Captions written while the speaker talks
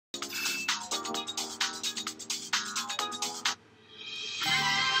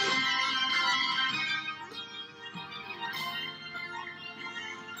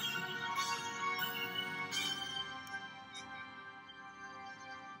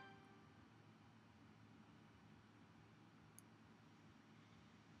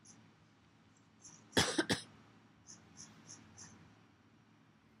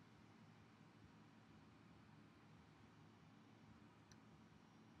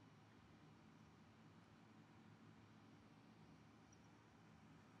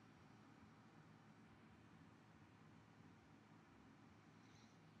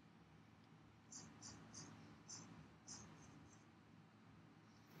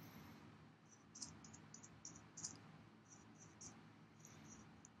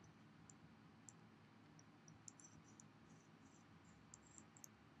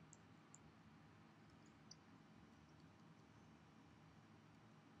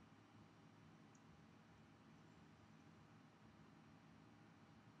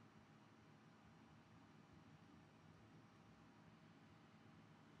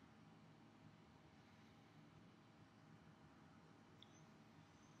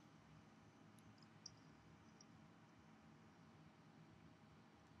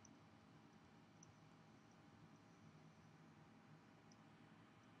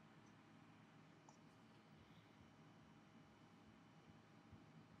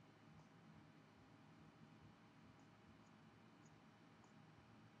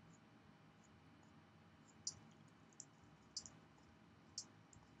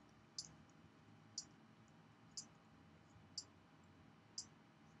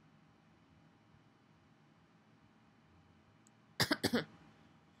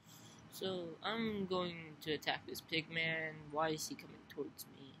So I'm going to attack this pigman. Why is he coming towards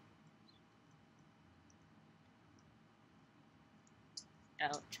me?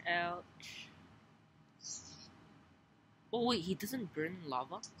 Ouch, ouch. Oh wait, he doesn't burn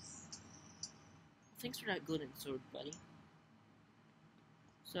lava? Thanks for that golden sword, buddy.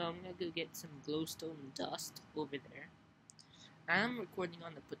 So I'm gonna go get some glowstone dust over there. I'm recording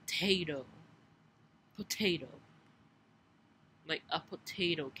on a potato. Potato. Like a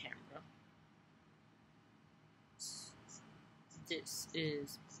potato camera. This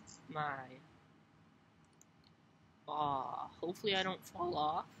is my... hopefully I don't fall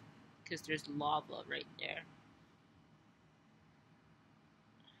off, because there's lava right there.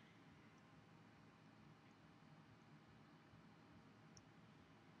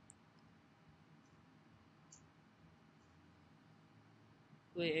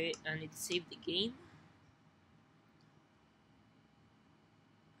 Wait, I need to save the game.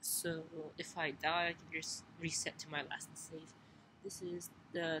 So if I die, I can just reset to my last save. This is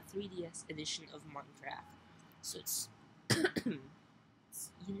the 3DS edition of Minecraft, so it's, it's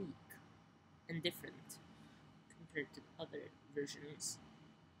unique and different compared to other versions.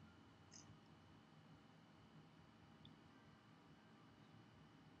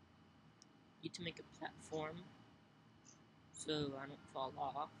 Need to make a platform so I don't fall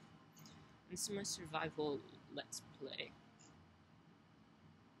off. This is my survival let's play.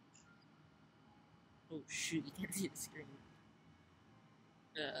 Oh shoot, you can't see the screen.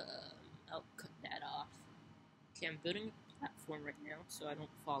 I'll cut that off. Okay, I'm building a platform right now so I don't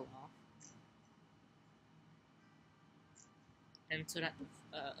fall off. And so that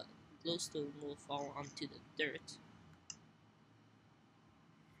the glowstone will fall onto the dirt.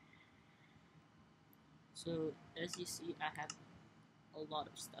 So, as you see, I have a lot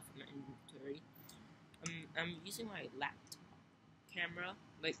of stuff in my inventory. I'm using my laptop camera,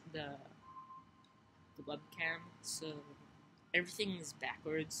 like the webcam, so everything is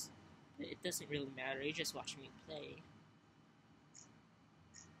backwards. It doesn't really matter, you're just watching me play.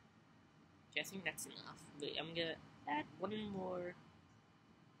 Okay, I think that's enough. Wait, I'm gonna add one more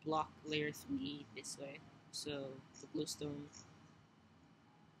block layer 3 this way, so the glowstone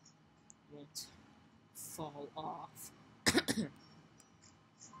won't fall off.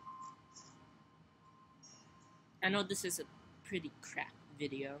 I know this is a pretty crappy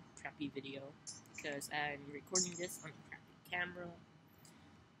video, because I'm recording this on a crappy camera,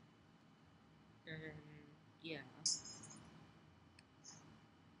 and yeah.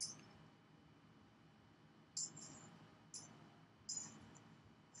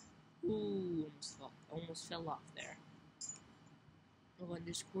 Ooh, almost fell off there. Oh, and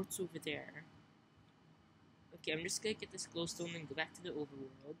there's quartz over there. Okay, I'm just gonna get this glowstone and go back to the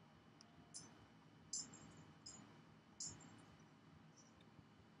overworld.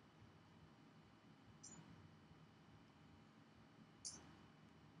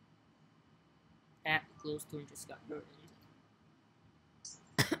 That glowstone just got burned.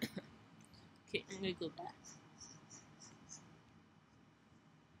 Okay, I'm gonna go back.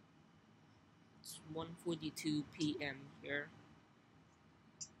 It's 1:42 p.m. here.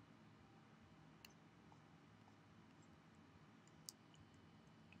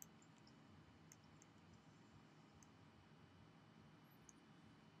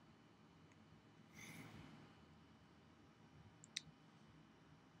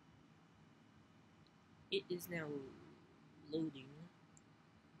 It is now loading.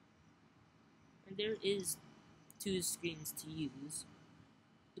 And there is 2 screens to use.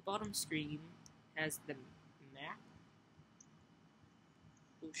 The bottom screen has the map.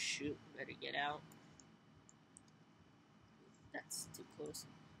 Oh shoot, better get out. That's too close.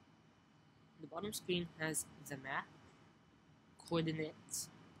 The bottom screen has the map, coordinates,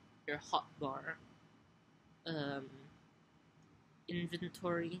 your hotbar,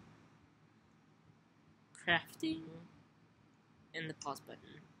 inventory, crafting, and the pause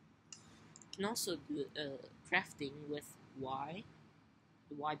button. You can also do crafting with Y,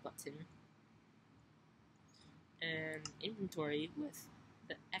 the Y button, and inventory with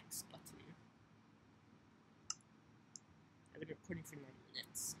the X button. I've been recording for 9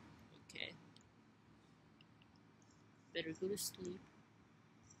 minutes. Okay. Better go to sleep.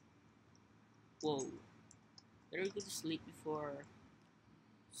 Whoa. Better go to sleep before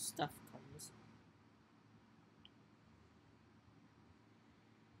stuff comes.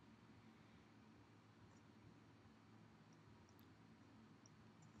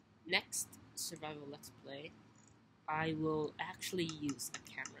 Next survival let's play, I will actually use a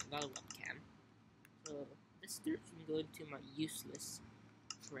camera, not a webcam. So this dirt can go into my useless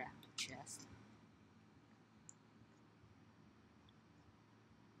crap chest.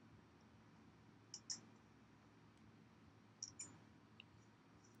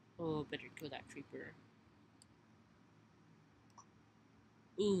 better kill that creeper.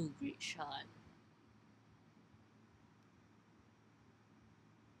 Ooh, great shot.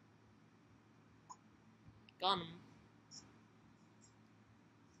 Got him.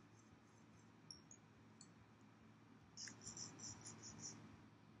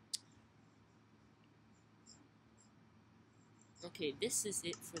 Okay, this is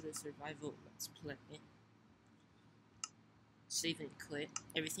it for the survival let's play. Save and quit.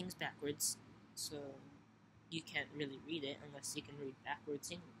 Everything's backwards, so you can't really read it unless you can read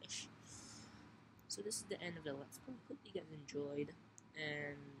backwards English. So this is the end of the let's play. Hope you guys enjoyed,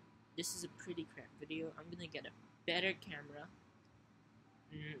 and this is a pretty crap video. I'm gonna get a better camera,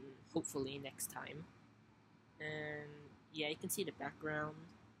 hopefully next time. And yeah, you can see the background,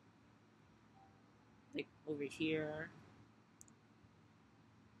 like over here,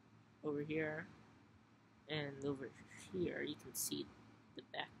 and over here you can see the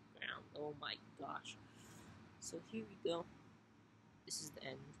background. Oh my gosh. So here we go. This is the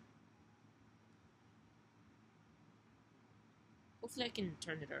end. Hopefully I can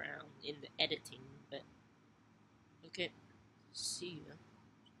turn it around in the editing, but okay. See ya.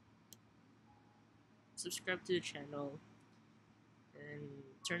 Subscribe to the channel and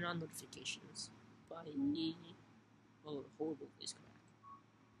turn on notifications. Bye. Oh, horrible voice crack.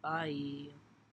 Bye.